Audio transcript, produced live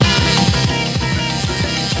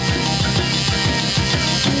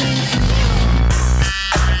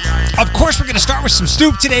course, we're going to start with some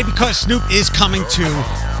Snoop today because Snoop is coming to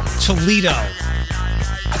Toledo.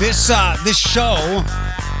 This show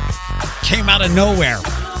came out of nowhere.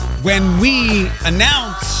 When we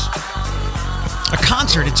announce a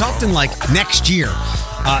concert, it's often like next year.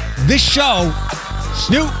 This show,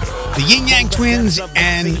 Snoop, the Yin Yang Twins,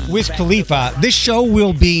 and Wiz Khalifa, this show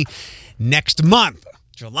will be next month,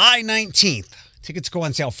 July 19th. Tickets go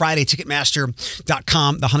on sale Friday,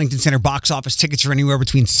 Ticketmaster.com. The Huntington Center box office tickets are anywhere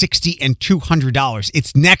between $60 and $200.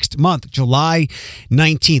 It's next month, July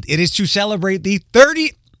 19th. It is to celebrate the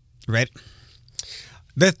 30th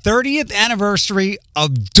anniversary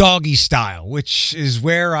of Doggy Style, which is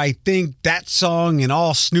where I think that song and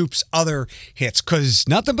all Snoop's other hits, because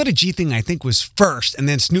Nothing But a G Thing, I think, was first, and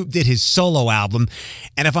then Snoop did his solo album.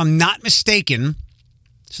 And if I'm not mistaken,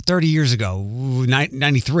 so 30 years ago,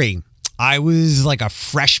 93, I was like a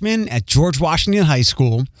freshman at George Washington High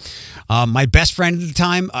School. My best friend at the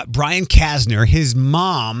time, Brian Kasner, his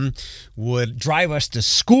mom would drive us to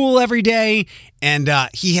school every day. And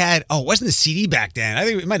he had, it wasn't a CD back then. I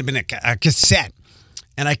think it might have been a cassette.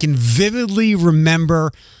 And I can vividly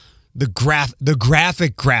remember the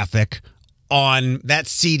graphic on that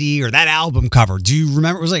CD or that album cover. Do you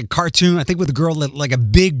remember? It was like a cartoon, I think, with a girl with like a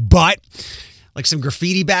big butt, like some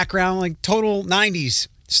graffiti background, like total 90s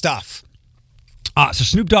stuff. So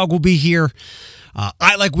Snoop Dogg will be here.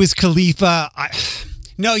 I like Wiz Khalifa.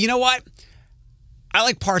 No, you know what? I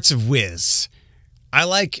like parts of Wiz.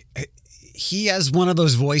 He has one of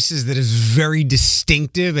those voices that is very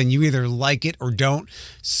distinctive, and you either like it or don't.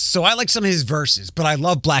 So I like some of his verses, but I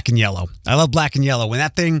love Black and Yellow. When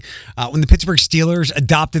that thing, when the Pittsburgh Steelers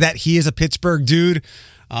adopted that, he is a Pittsburgh dude.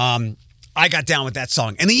 I got down with that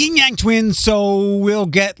song. And the Yin Yang Twins, so we'll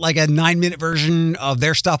get like a 9-minute version of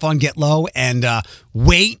their stuff on Get Low and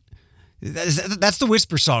Wait. That's the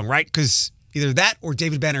Whisper song, right? Because either that or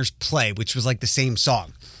David Banner's Play, which was like the same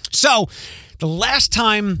song. So the last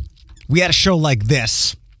time we had a show like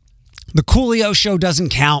this, the Coolio show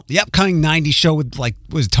doesn't count. The upcoming 90s show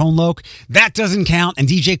was Tone Loc. That doesn't count. And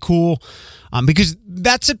DJ Cool, because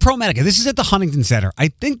that's at ProMedica. This is at the Huntington Center. I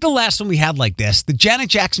think the last one we had like this, the Janet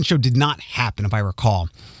Jackson show did not happen, if I recall.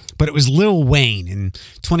 But it was Lil Wayne in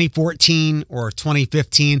 2014 or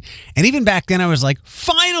 2015. And even back then I was like,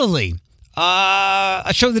 finally,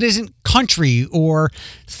 a show that isn't country or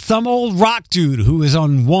some old rock dude who is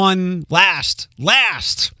on one last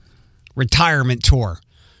retirement tour.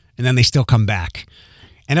 And then they still come back.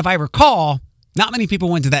 And if I recall, not many people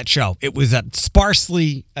went to that show. It was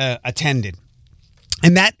sparsely attended.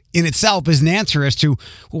 And that in itself is an answer as to,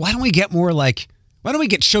 well, why don't we get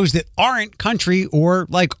shows that aren't country or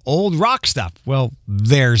like old rock stuff? Well,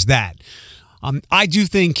 there's that. I do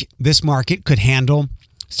think this market could handle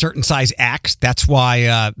certain size acts. That's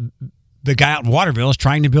why the guy out in Waterville is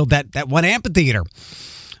trying to build that one amphitheater.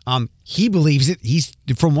 He believes it.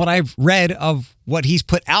 From what I've read of what he's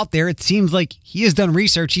put out there, it seems like he has done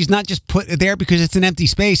research. He's not just put it there because it's an empty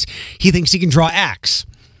space. He thinks he can draw acts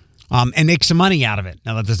and make some money out of it.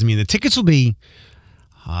 Now, that doesn't mean the tickets will be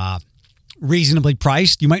reasonably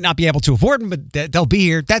priced. You might not be able to afford them, but they'll be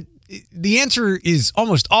here. The answer is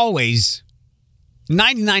almost always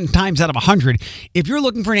 99 times out of 100. If you're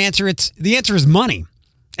looking for an answer, the answer is money,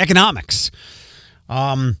 economics.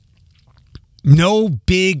 No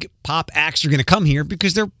big pop acts are going to come here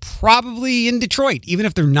because they're probably in Detroit, even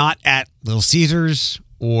if they're not at Little Caesars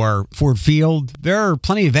or Ford Field. There are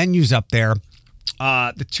plenty of venues up there.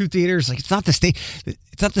 The two theaters, it's not the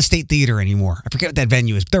State Theater anymore. I forget what that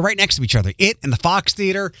venue is, but they're right next to each other. It and the Fox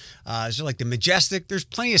Theater, there's like the Majestic. There's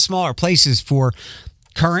plenty of smaller places for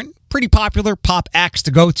current, pretty popular pop acts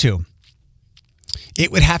to go to.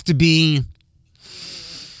 It would have to be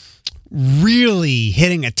really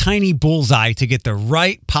hitting a tiny bullseye to get the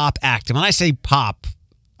right pop act. And when I say pop,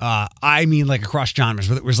 I mean like across genres.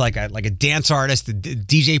 Whether it was like a dance artist, a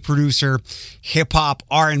DJ producer, hip hop,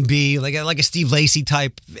 R&B, like a Steve Lacy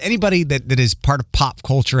type, anybody that is part of pop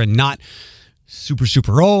culture and not super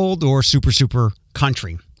super old or super super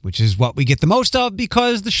country, which is what we get the most of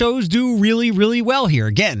because the shows do really really well here.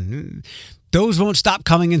 Again, those won't stop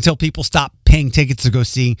coming until people stop paying tickets to go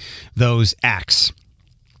see those acts.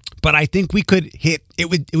 But I think we could hit it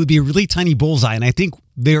would be a really tiny bullseye, and I think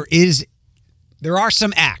there are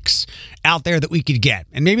some acts out there that we could get,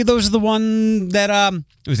 and maybe those are the one that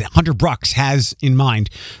Hunter Brooks has in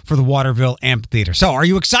mind for the Waterville Amphitheater. So, are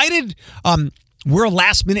you excited? We're a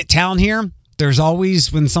last minute town here. There's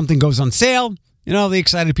always when something goes on sale, the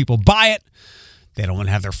excited people buy it. They don't want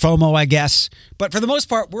to have their FOMO, I guess. But for the most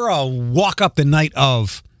part, we're a walk up the night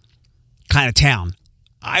of kind of town.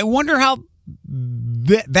 I wonder how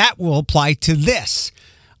that will apply to this.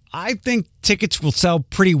 I think tickets will sell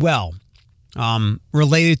pretty well,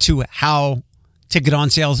 related to how ticket on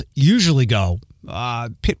sales usually go.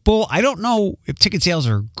 Pitbull, I don't know if ticket sales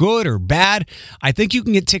are good or bad. I think you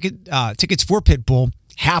can get tickets for Pitbull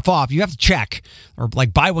half off. You have to check, or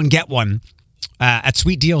like buy one, get one, at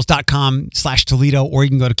sweetdeals.com/Toledo, or you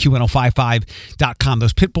can go to q1055.com.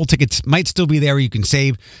 Those Pitbull tickets might still be there. You can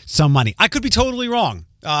save some money. I could be totally wrong.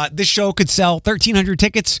 This show could sell 1,300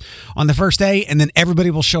 tickets on the first day, and then everybody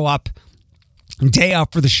will show up day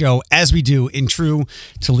out for the show, as we do in true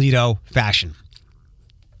Toledo fashion.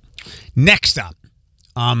 Next up,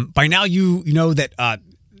 by now you know that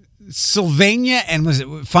SLYVANIA and was it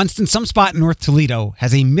Funston, some spot in North Toledo,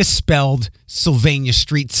 has a misspelled Sylvania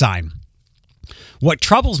street sign. What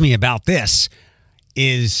troubles me about this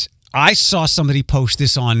is I saw somebody post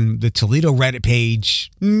this on the Toledo Reddit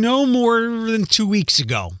page no more than 2 weeks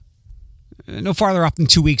ago. No farther off than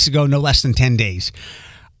 2 weeks ago, no less than 10 days.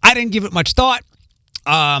 I didn't give it much thought.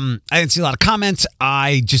 I didn't see a lot of comments.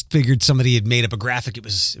 I just figured somebody had made up a graphic. It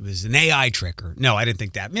was an AI trick. Or no, I didn't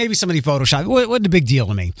think that. Maybe somebody photoshopped. It wasn't a big deal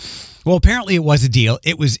to me. Well, apparently it was a deal.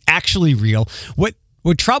 It was actually real. What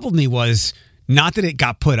troubled me was not that it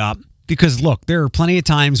got put up, because look, there are plenty of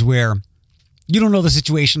times where you don't know the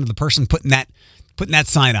situation of the person putting that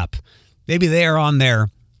sign up. Maybe they are on their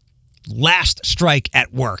last strike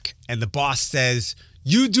at work, and the boss says,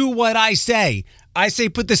 "You do what I say. I say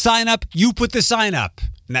put the sign up, you put the sign up."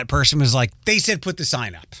 And that person was like, "They said put the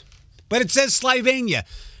sign up. But it says SLYVANIA."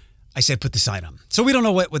 I said put the sign up. So we don't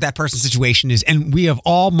know what that person's situation is, and we have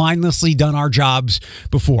all mindlessly done our jobs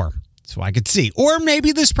before. So I could see. Or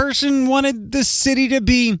maybe this person wanted the city to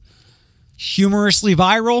be humorously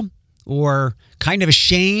viral, or kind of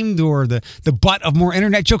ashamed, or the butt of more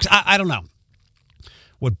internet jokes. I don't know.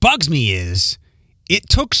 What bugs me is it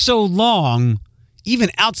took so long, even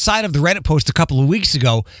outside of the Reddit post a couple of weeks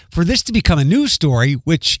ago, for this to become a news story,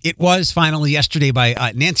 which it was finally yesterday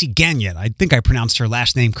by Nancy Gagnet. I think I pronounced her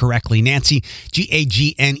last name correctly. Nancy,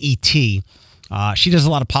 Gagnet. She does a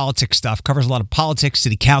lot of politics stuff, covers a lot of politics,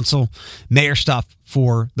 city council, mayor stuff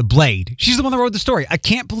for The Blade. She's the one that wrote the story. I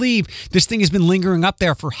can't believe this thing has been lingering up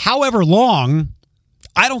there for however long.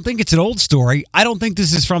 I don't think it's an old story. I don't think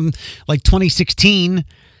this is from like 2016,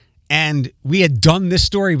 and we had done this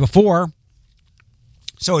story before.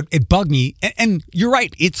 So it bugged me. And you're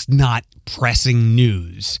right, it's not pressing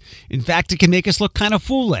news. In fact, it can make us look kind of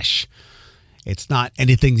foolish. It's not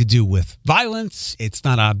anything to do with violence. It's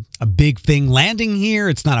not a big thing landing here.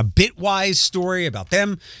 It's not a Bitwise story about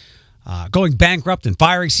them going bankrupt and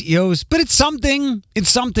firing CEOs. But it's something.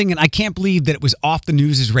 It's something. And I can't believe that it was off the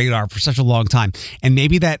news' radar for such a long time. And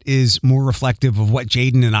maybe that is more reflective of what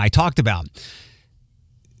Jaden and I talked about.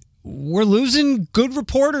 We're losing good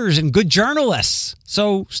reporters and good journalists.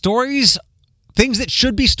 So stories, things that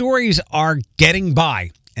should be stories, are getting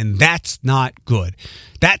by. And that's not good.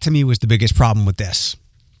 That, to me, was the biggest problem with this.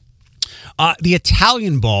 The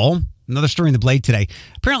Italian Bowl, another story in The Blade today.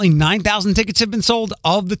 Apparently 9,000 tickets have been sold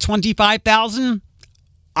of the 25,000.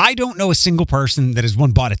 I don't know a single person that has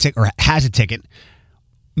bought a ticket or has a ticket.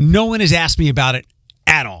 No one has asked me about it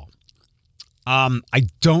at all. I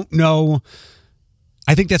don't know.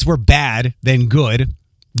 I think that's more bad than good.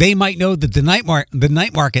 They might know that the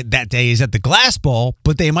night market that day is at the Glass Bowl,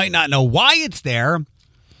 but they might not know why it's there.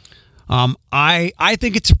 I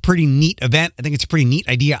think it's a pretty neat event. I think it's a pretty neat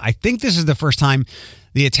idea. I think this is the first time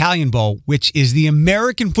the Italian Bowl, which is the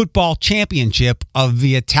American football championship of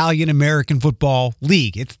the Italian American Football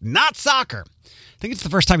League. It's not soccer. I think it's the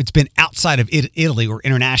first time it's been outside of Italy or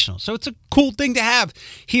international. So it's a cool thing to have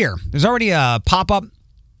here. There's already a pop-up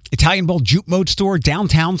Italian Bowl Juke Mode store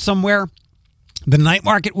downtown somewhere. The night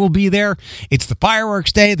market will be there. It's the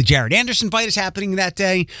fireworks day. The Jared Anderson fight is happening that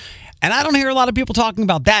day. And I don't hear a lot of people talking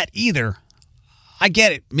about that either. I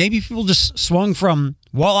get it. Maybe people just swung from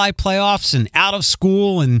walleye playoffs and out of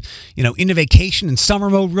school and, into vacation and summer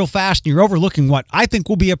mode real fast. And you're overlooking what I think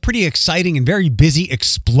will be a pretty exciting and very busy,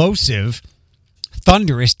 explosive,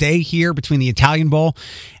 thunderous day here between the Italian Bowl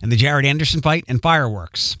and the Jared Anderson fight and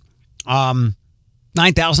fireworks.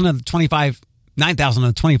 9,000 of the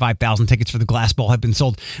 25,000 tickets for the Glass Bowl have been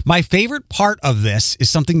sold. My favorite part of this is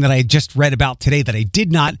something that I just read about today that I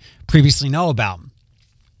did not previously know about.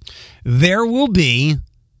 There will be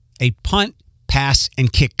a punt, pass,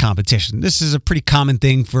 and kick competition. This is a pretty common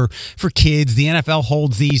thing for kids. The NFL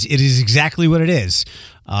holds these. It is exactly what it is.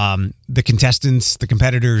 The contestants, the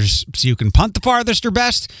competitors, so you can punt the farthest or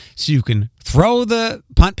best, so you can throw the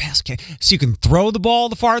punt, pass, kick, so you can throw the ball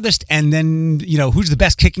the farthest, and then, who's the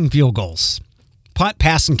best kicking field goals. Punt,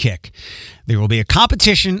 pass, and kick. There will be a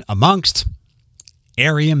competition amongst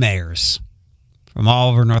area mayors. from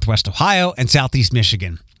all over Northwest Ohio and Southeast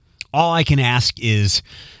Michigan. All I can ask is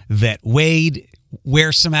that Wade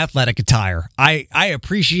wear some athletic attire. I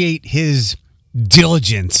appreciate his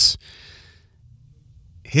diligence,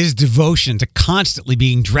 his devotion to constantly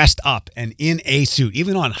being dressed up and in a suit.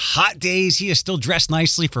 Even on hot days, he is still dressed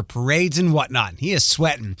nicely for parades and whatnot. He is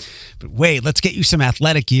sweating. But Wade, let's get you some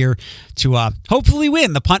athletic gear to hopefully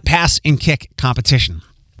win the punt, pass, and kick competition.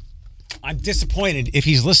 I'm disappointed if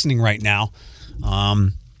he's listening right now.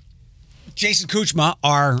 Jason Kuchma,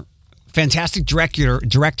 our fantastic director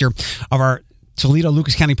of our Toledo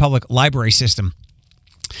Lucas County Public Library system.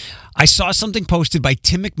 I saw something posted by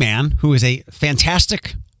Tim McMahon, who is a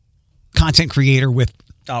fantastic content creator with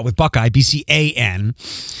Buckeye,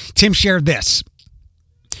 BCAN. Tim shared this.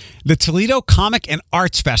 The Toledo Comic and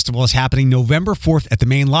Arts Festival is happening November 4th at the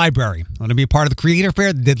main library. I'm going to be a part of the Creator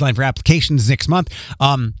Fair. The deadline for applications next month.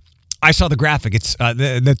 I saw the graphic. It's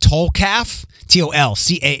the TOLCAF,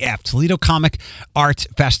 TOLCAF, Toledo Comic Art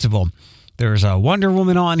Festival. There's a Wonder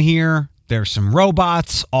Woman on here. There's some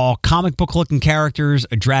robots, all comic book looking characters,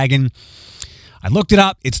 a dragon. I looked it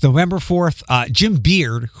up. It's November 4th. Jim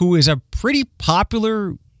Beard, who is a pretty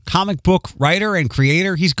popular comic book writer and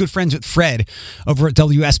creator. He's good friends with Fred over at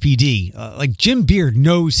WSPD. Like Jim Beard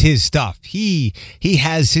knows his stuff. He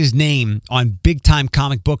has his name on big time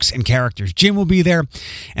comic books and characters. Jim will be there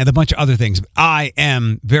and a bunch of other things. I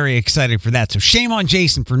am very excited for that. So shame on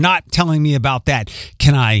Jason for not telling me about that.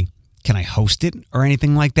 Can I host it or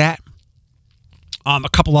anything like that? A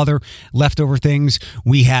couple other leftover things.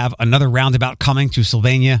 We have another roundabout coming to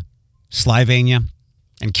SLYVANIA,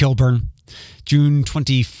 and Kilburn. June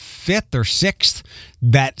 25th or 6th,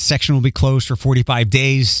 that section will be closed for 45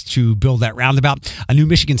 days to build that roundabout. A new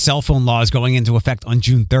Michigan cell phone law is going into effect on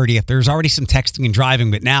June 30th. There's already some texting and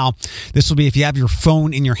driving, but now this will be if you have your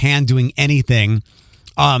phone in your hand doing anything.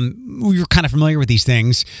 You're kind of familiar with these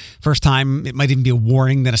things. First time, it might even be a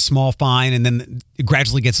warning, then a small fine, and then it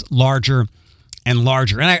gradually gets larger and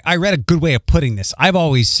larger. And I read a good way of putting this. I've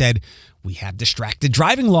always said we have distracted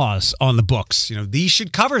driving laws on the books. These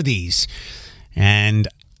should cover these. And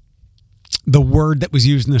the word that was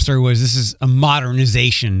used in the story was this is a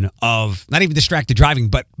modernization of not even distracted driving,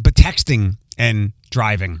 but texting and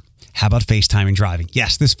driving. How about FaceTime and driving?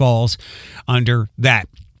 Yes, this falls under that.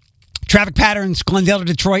 Traffic patterns, Glendale to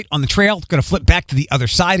Detroit on the trail. Going to flip back to the other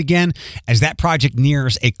side again as that project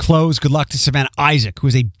nears a close. Good luck to Savannah Isaac, who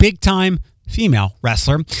is a big-time female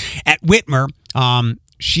wrestler. At Whitmer,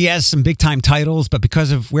 she has some big-time titles, but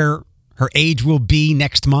because of where her age will be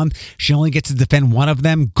next month, she only gets to defend one of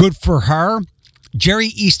them. Good for her. Jerry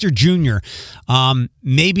Easter Jr.,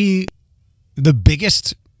 maybe the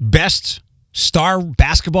biggest, best star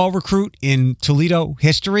basketball recruit in Toledo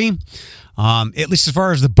history, at least as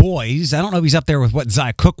far as the boys. I don't know if he's up there with what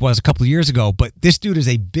Zia Cook was a couple of years ago, but this dude is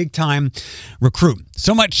a big-time recruit.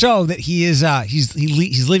 So much so that he is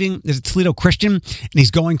he's living as a Toledo Christian, and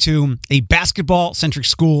he's going to a basketball-centric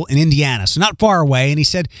school in Indiana, so not far away. And he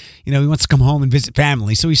said, he wants to come home and visit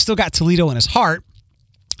family. So he's still got Toledo in his heart,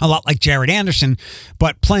 a lot like Jared Anderson,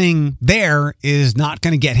 but playing there is not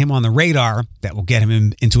going to get him on the radar that will get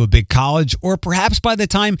him into a big college, or perhaps by the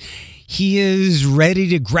time he is ready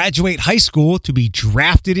to graduate high school to be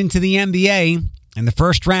drafted into the NBA in the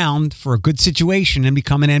first round for a good situation and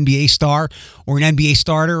become an NBA star or an NBA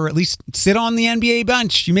starter, or at least sit on the NBA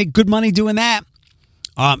bench. You make good money doing that.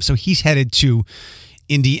 So he's headed to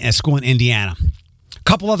a school in Indiana. A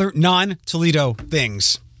couple other non-Toledo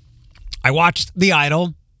things. I watched The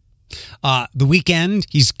Idol. The Weeknd,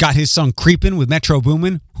 he's got his song Creepin' with Metro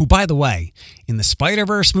Boomin, who, by the way, in the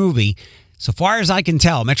Spider-Verse movie, so far as I can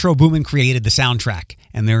tell, Metro Boomin created the soundtrack,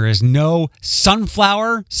 and there is no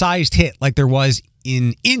sunflower-sized hit like there was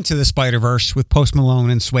in Into the Spider-Verse with Post Malone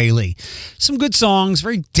and Sway Lee. Some good songs,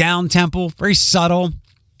 very down-tempo, very subtle,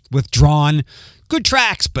 withdrawn, good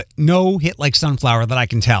tracks, but no hit like Sunflower that I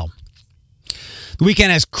can tell. The Weeknd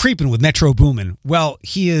has Creepin' with Metro Boomin. Well,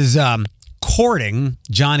 he is courting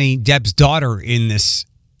Johnny Depp's daughter in this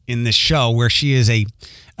show, where she is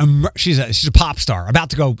she's a pop star about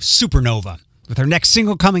to go supernova with her next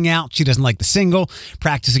single coming out. She doesn't like the single,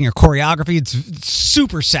 practicing her choreography. It's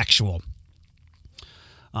super sexual.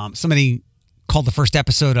 Somebody called the first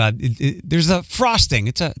episode there's a frosting.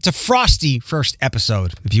 It's a frosty first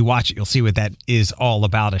episode. If you watch it, you'll see what that is all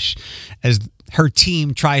about, as her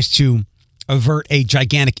team tries to avert a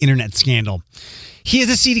gigantic internet scandal. He is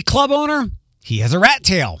a seedy club owner. He has a rat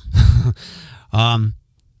tail.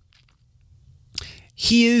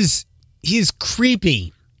 He is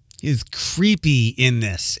creepy. He is creepy in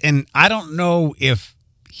this. And I don't know if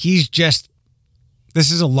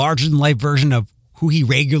this is a larger than life version of who he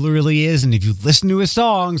regularly is. And if you listen to his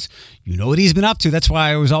songs, you know what he's been up to. That's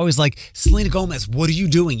why I was always like, Selena Gomez, what are you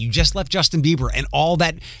doing? You just left Justin Bieber and all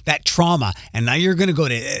that trauma. And now you're going to go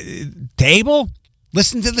to table?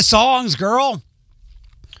 Listen to the songs, girl.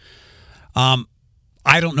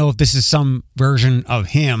 I don't know if this is some version of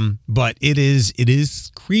him, but it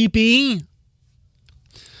is creepy.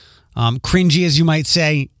 Cringy, as you might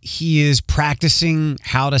say. He is practicing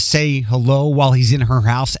how to say hello while he's in her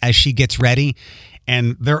house as she gets ready,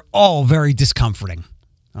 and they're all very discomforting.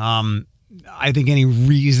 I think any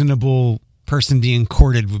reasonable person being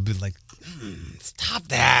courted would be like, stop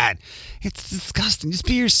that. It's disgusting. Just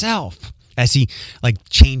be yourself. As he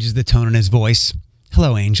changes the tone in his voice.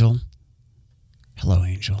 Hello, Angel. Hello,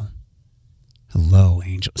 Angel. Hello,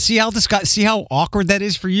 Angel. See how awkward that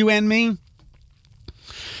is for you and me?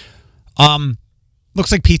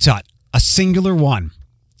 Looks like Pizza Hut, a singular one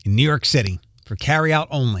in New York City for carry out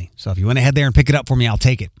only. So if you want to head there and pick it up for me, I'll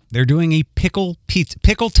take it. They're doing a pickle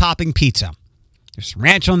topping pizza. There's some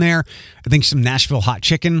ranch on there. I think some Nashville hot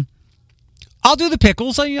chicken. I'll do the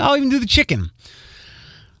pickles. I'll even do the chicken.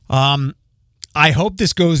 I hope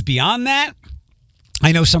this goes beyond that.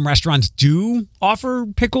 I know some restaurants do offer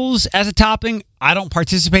pickles as a topping. I don't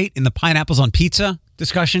participate in the pineapples on pizza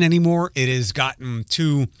discussion anymore. It has gotten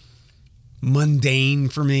too mundane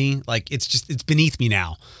for me. It's beneath me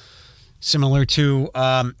now. Similar to,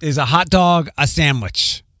 is a hot dog a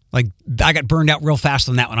sandwich? I got burned out real fast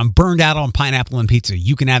on that one. I'm burned out on pineapple and pizza.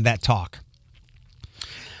 You can have that talk.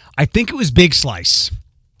 I think it was Big Slice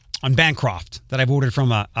on Bancroft that I've ordered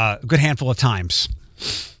from a good handful of times.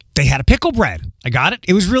 They had a pickle bread. I got it.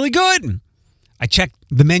 It was really good. I checked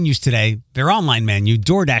the menus today. Their online menu,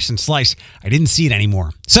 DoorDash and Slice. I didn't see it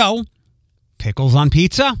anymore. So, pickles on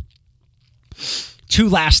pizza. Two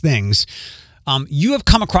last things. You have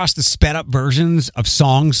come across the sped up versions of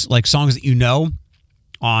songs, like songs that you know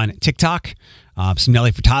on TikTok. Some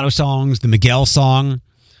Nelly Furtado songs, the Miguel song.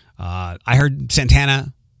 I heard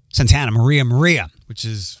Santana, Maria, which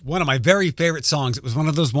is one of my very favorite songs. It was one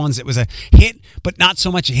of those ones that was a hit, but not so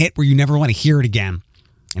much a hit where you never want to hear it again.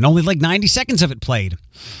 And only 90 seconds of it played.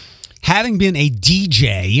 Having been a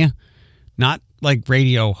DJ, not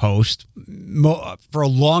radio host, for a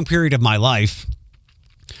long period of my life,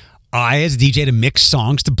 I, as a DJ, to mix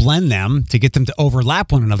songs, to blend them, to get them to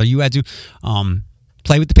overlap one another, you had to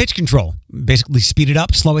play with the pitch control. Basically speed it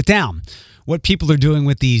up, slow it down. What people are doing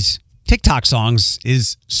with these TikTok songs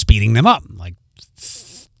is speeding them up,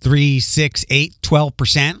 3, 6, 8,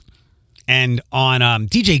 12%. And on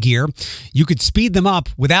DJ Gear, you could speed them up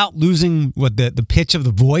without losing the pitch of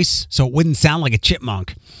the voice, so it wouldn't sound like a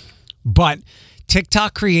chipmunk. But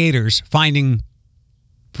TikTok creators finding,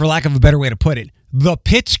 for lack of a better way to put it, the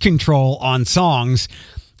pitch control on songs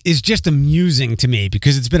is just amusing to me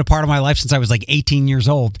because it's been a part of my life since I was 18 years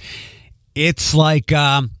old. It's like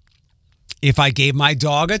if I gave my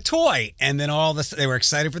dog a toy and then they were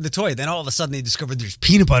excited for the toy, then all of a sudden they discovered there's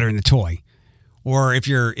peanut butter in the toy. Or if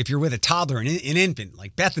you're with a toddler, an infant,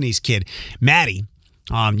 like Bethany's kid, Maddie,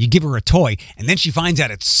 you give her a toy and then she finds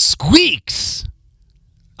out it squeaks.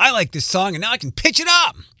 I like this song and now I can pitch it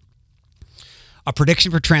up. A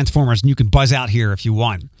prediction for Transformers, and you can buzz out here if you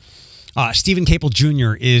want. Stephen Capel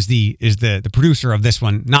Jr. is the producer of this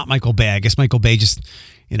one, not Michael Bay. I guess Michael Bay just,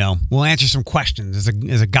 will answer some questions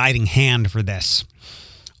as a guiding hand for this.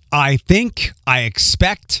 I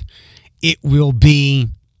expect it will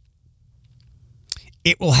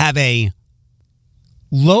have a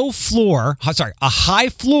high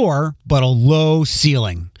floor, but a low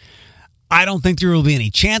ceiling. I don't think there will be any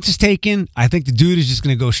chances taken. I think the dude is just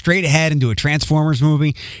going to go straight ahead and do a Transformers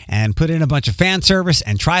movie and put in a bunch of fan service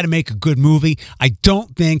and try to make a good movie. I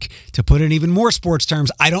don't think, to put in even more sports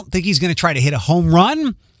terms, I don't think he's going to try to hit a home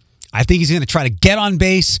run. I think he's going to try to get on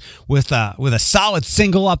base with a solid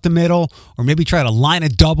single up the middle, or maybe try to line a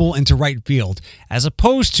double into right field, as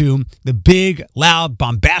opposed to the big, loud,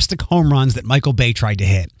 bombastic home runs that Michael Bay tried to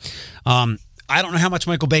hit. I don't know how much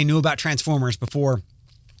Michael Bay knew about Transformers before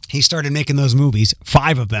he started making those movies,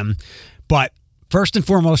 5 of them. But first and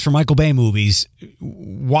foremost, for Michael Bay movies,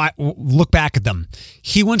 look back at them.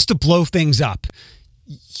 He wants to blow things up.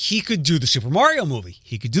 He could do the Super Mario movie.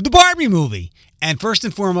 He could do the Barbie movie. And first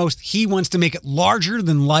and foremost, he wants to make it larger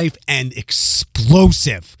than life and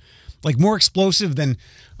explosive. More explosive than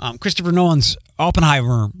Christopher Nolan's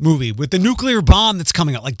Oppenheimer movie with the nuclear bomb that's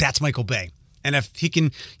coming out. That's Michael Bay. And if he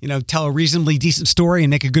can, tell a reasonably decent story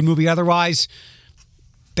and make a good movie otherwise,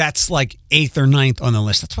 that's 8th or 9th on the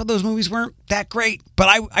list. That's why those movies weren't that great. But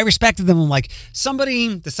I respected them. I'm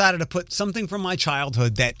somebody decided to put something from my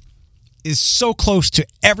childhood that is so close to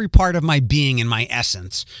every part of my being and my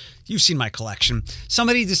essence. You've seen my collection.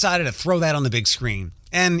 Somebody decided to throw that on the big screen.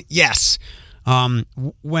 And yes,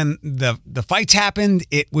 when the fights happened,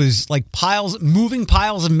 it was like moving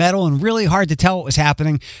piles of metal and really hard to tell what was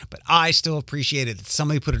happening. But I still appreciated that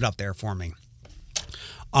somebody put it up there for me.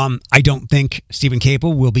 I don't think Stephen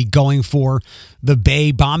Capel will be going for the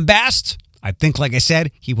Bay bombast. I think, like I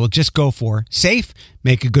said, he will just go for safe,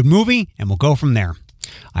 make a good movie, and we'll go from there.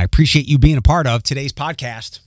 I appreciate you being a part of today's podcast.